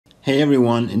Hey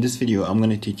everyone, in this video I'm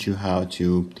going to teach you how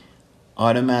to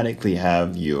automatically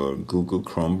have your Google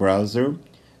Chrome browser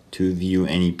to view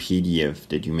any PDF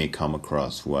that you may come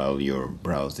across while you're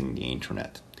browsing the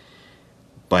internet.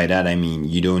 By that I mean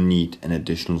you don't need an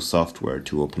additional software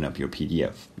to open up your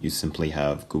PDF. You simply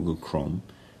have Google Chrome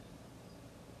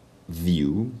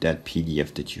view that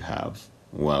PDF that you have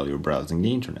while you're browsing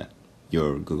the internet.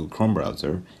 Your Google Chrome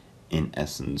browser, in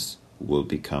essence, will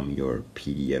become your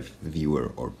PDF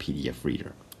viewer or PDF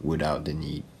reader without the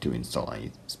need to install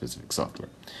any specific software.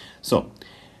 So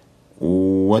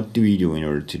what do we do in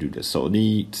order to do this? So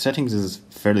the settings is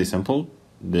fairly simple.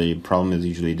 The problem is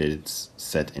usually that it's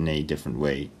set in a different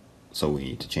way, so we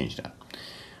need to change that.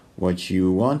 What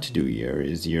you want to do here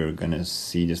is you're gonna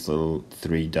see this little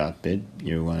 3-dot bit.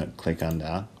 You want to click on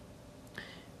that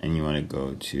and you want to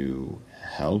go to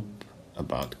Help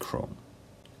About Chrome.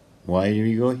 Why do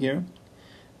we go here?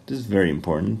 This is very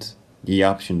important. The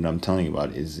option that I'm telling you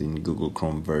about is in Google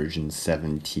Chrome version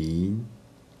 17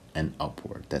 and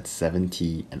upward. That's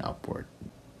 70 and upward.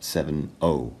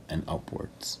 7.0 and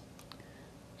upwards.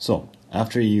 So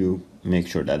after you make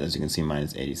sure that, as you can see, mine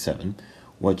is 87,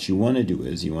 what you want to do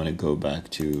is you want to go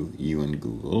back to You and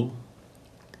Google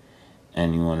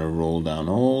and you want to roll down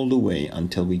all the way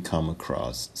until we come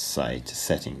across Site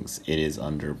Settings. It is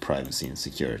under Privacy and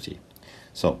Security.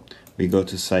 So we go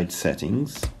to Site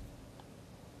Settings.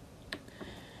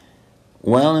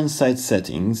 While in Site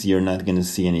Settings, you're not going to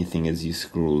see anything as you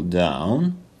scroll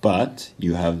down, but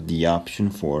you have the option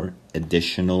for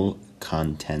Additional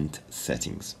Content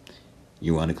Settings.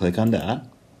 You want to click on that,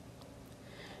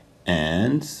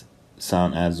 and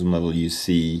sound add zoom level, you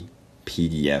see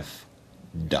PDF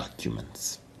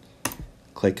Documents.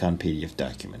 Click on PDF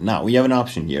Document. Now we have an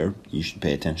option here. You should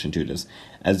pay attention to this.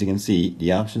 As you can see,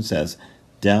 the option says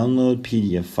download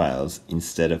PDF files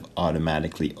instead of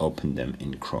automatically open them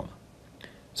in Chrome.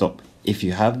 So if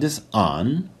you have this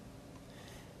on,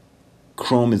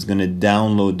 Chrome is going to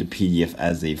download the PDF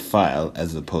as a file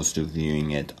as opposed to viewing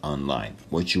it online.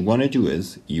 What you want to do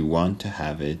is you want to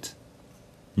have it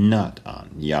not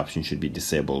on. The option should be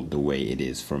disabled the way it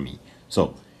is for me.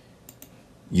 So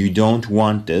you don't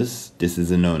want this. This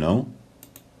is a no-no.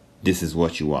 This is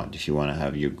what you want if you want to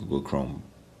have your Google Chrome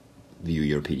view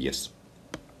your PDFs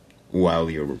while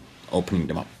you're opening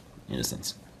them up, in a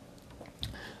sense.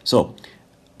 So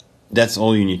that's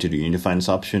all you need to do. You need to find this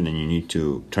option and you need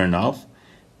to turn it off,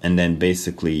 and then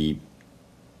basically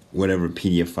whatever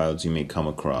PDF files you may come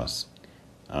across,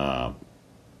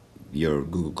 your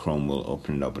Google Chrome will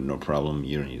open it up with no problem.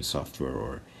 You don't need software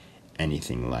or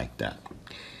anything like that.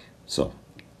 So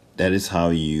that is how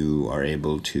you are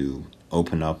able to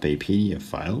open up a PDF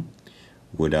file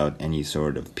without any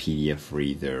sort of PDF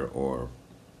reader or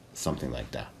something like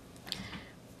that.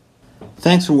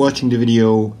 Thanks for watching the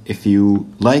video. If you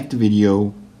liked the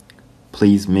video,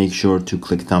 please make sure to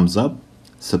click thumbs up,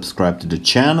 subscribe to the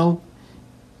channel,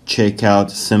 check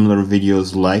out similar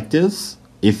videos like this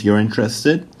if you're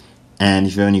interested, and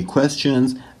if you have any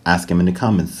questions, ask them in the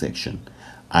comments section.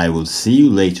 I will see you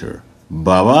later.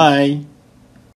 Bye bye.